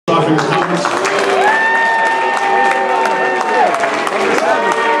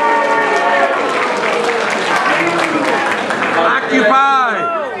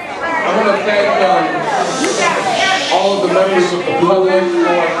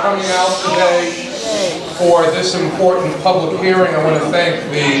for this important public hearing. I want to thank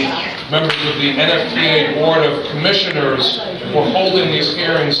the members of the NFTA Board of Commissioners for holding these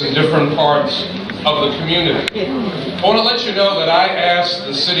hearings in different parts of the community. I want to let you know that I asked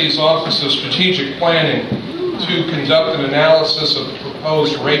the city's Office of Strategic Planning to conduct an analysis of the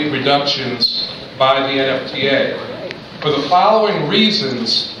proposed rate reductions by the NFTA. For the following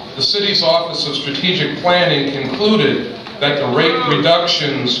reasons, the city's Office of Strategic Planning concluded that the rate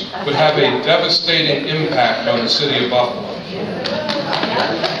reductions would have a devastating impact on the city of Buffalo.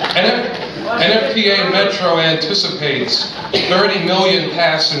 NFTA Metro anticipates 30 million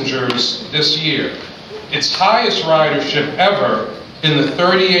passengers this year, its highest ridership ever in the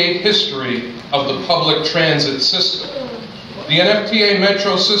 38 history of the public transit system. The NFTA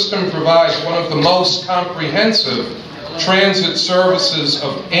Metro system provides one of the most comprehensive transit services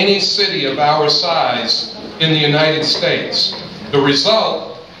of any city of our size in the United States. The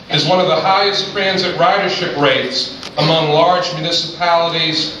result is one of the highest transit ridership rates among large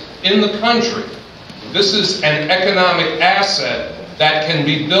municipalities in the country. This is an economic asset that can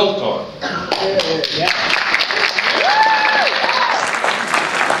be built on.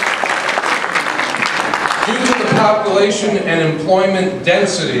 Due to the population and employment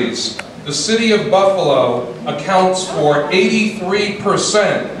densities, the city of Buffalo accounts for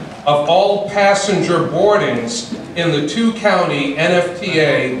 83% of all passenger boardings in the two-county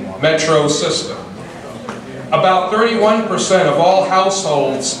NFTA Metro system. About 31% of all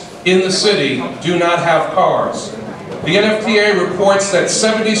households in the city do not have cars. The NFTA reports that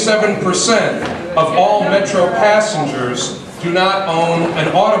 77% of all Metro passengers do not own an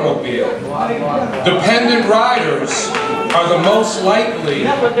automobile. Dependent riders are the most likely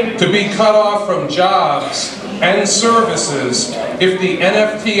to be cut off from jobs and services if the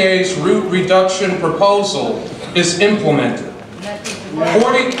NFTA's route reduction proposal is implemented.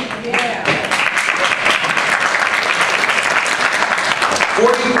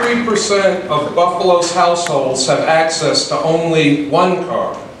 43% of Buffalo's households have access to only one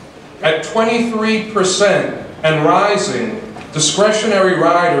car. At 23% and rising, discretionary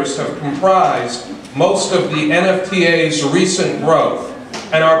riders have comprised most of the NFTA's recent growth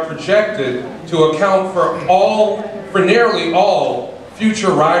and are projected to account for nearly all future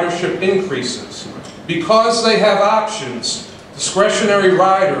ridership increases. Because they have options, discretionary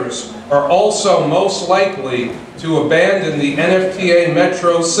riders are also most likely to abandon the NFTA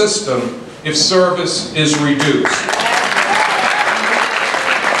Metro system if service is reduced.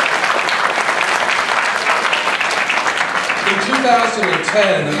 In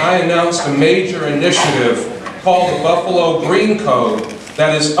 2010, I announced a major initiative called the Buffalo Green Code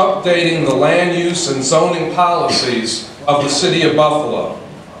that is updating the land use and zoning policies of the city of Buffalo.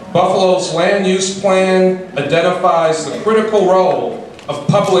 Buffalo's land use plan identifies the critical role of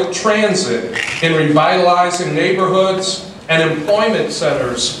public transit in revitalizing neighborhoods and employment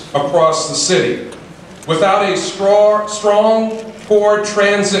centers across the city. Without a strong core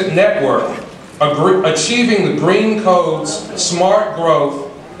transit network, achieving the Green Code's smart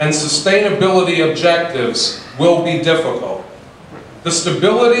growth and sustainability objectives will be difficult. The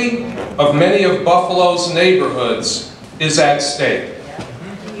stability of many of Buffalo's neighborhoods is at stake.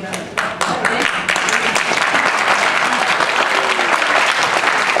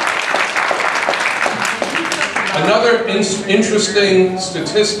 Another interesting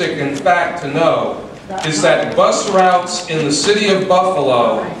statistic and fact to know is that bus routes in the city of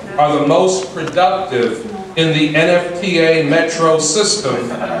Buffalo are the most productive in the NFTA Metro system,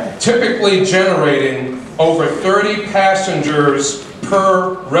 typically generating over 30 passengers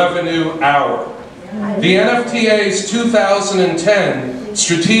per revenue hour. The NFTA's 2010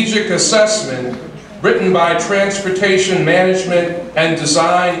 strategic assessment, written by Transportation Management and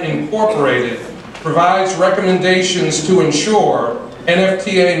Design Incorporated, provides recommendations to ensure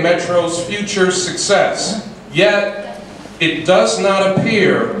NFTA Metro's future success. Yet, it does not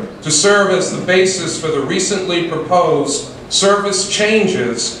appear to serve as the basis for the recently proposed service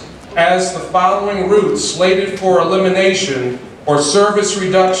changes, as the following routes slated for elimination or service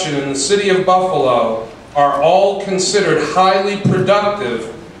reduction in the city of Buffalo are all considered highly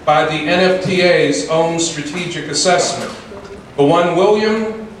productive by the NFTA's own strategic assessment. The 1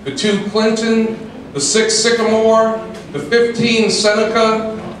 William, the 2 Clinton, the 6 Sycamore, the 15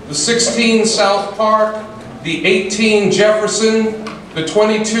 Seneca, the 16 South Park, the 18 Jefferson, the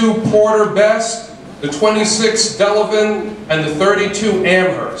 22 Porter Best, the 26 Delavan, and the 32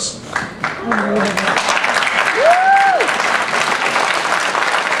 Amherst.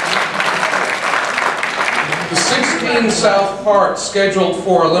 The 16 South Park scheduled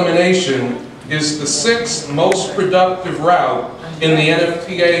for elimination is the 6th most productive route in the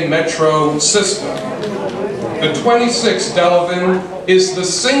NFTA metro system. The 26 Delvin is the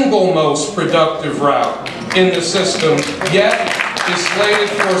single most productive route in the system, yet is slated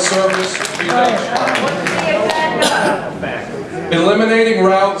for service reduction. Eliminating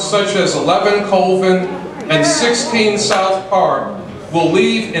routes such as 11 Colvin and 16 South Park will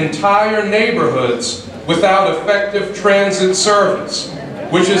leave entire neighborhoods without effective transit service,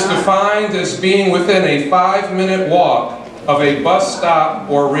 which is defined as being within a 5-minute walk of a bus stop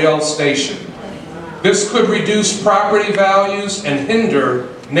or rail station. This could reduce property values and hinder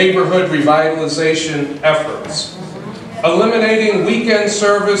neighborhood revitalization efforts. Eliminating weekend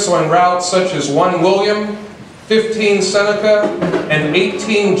service on routes such as 1 William, 15 Seneca, and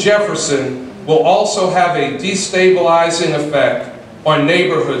 18 Jefferson will also have a destabilizing effect on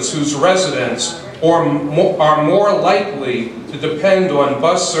neighborhoods whose residents are more likely to depend on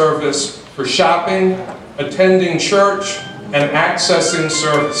bus service for shopping, attending church, and accessing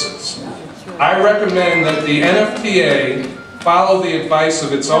services. I recommend that the NFTA follow the advice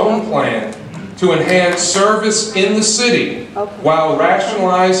of its own plan to enhance service in the city while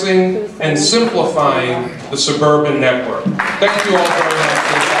rationalizing and simplifying the suburban network. Thank you all very much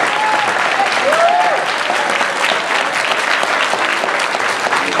for your time.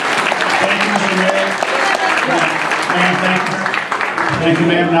 Thank you, Mr. Mayor. Ma'am, thank you. Thank you,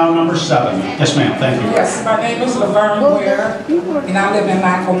 ma'am. Now number 7. Yes, ma'am. Thank you. Yes, my name is Laverne Ware, and I live in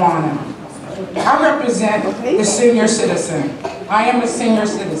Lackawanna. I represent the senior citizen. I am a senior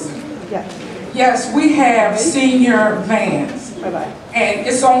citizen. Yes, we have senior vans, and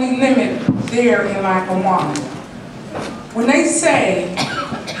it's only limited there in Lackawanna. When they say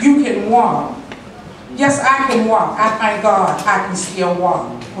you can walk, yes, I can walk. I thank God I can still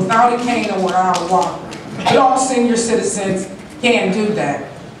walk. Without a cane or without a walker. But all senior citizens can't do that.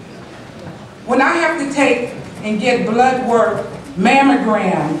 When I have to take and get blood work,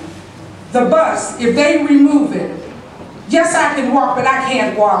 mammogram, the bus, if they remove it, yes, I can walk, but I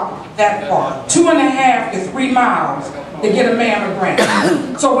can't walk that far. 2.5 to 3 miles to get a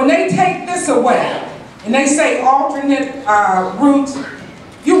mammogram. So when they take this away, and they say alternate routes,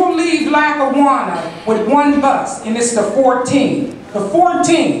 you will leave Lackawanna with 1 bus, and it's the 14. The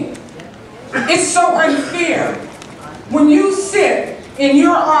 14. It's so unfair. When you sit in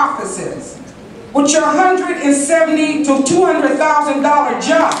your offices with your $170,000 to $200,000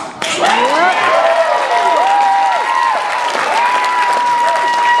 job,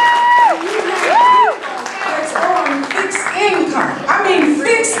 it's on fixed income. I mean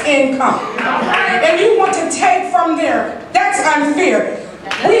fixed income. And you want to take from there. That's unfair.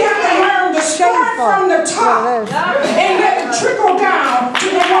 We have to learn to start from the top and let it trickle down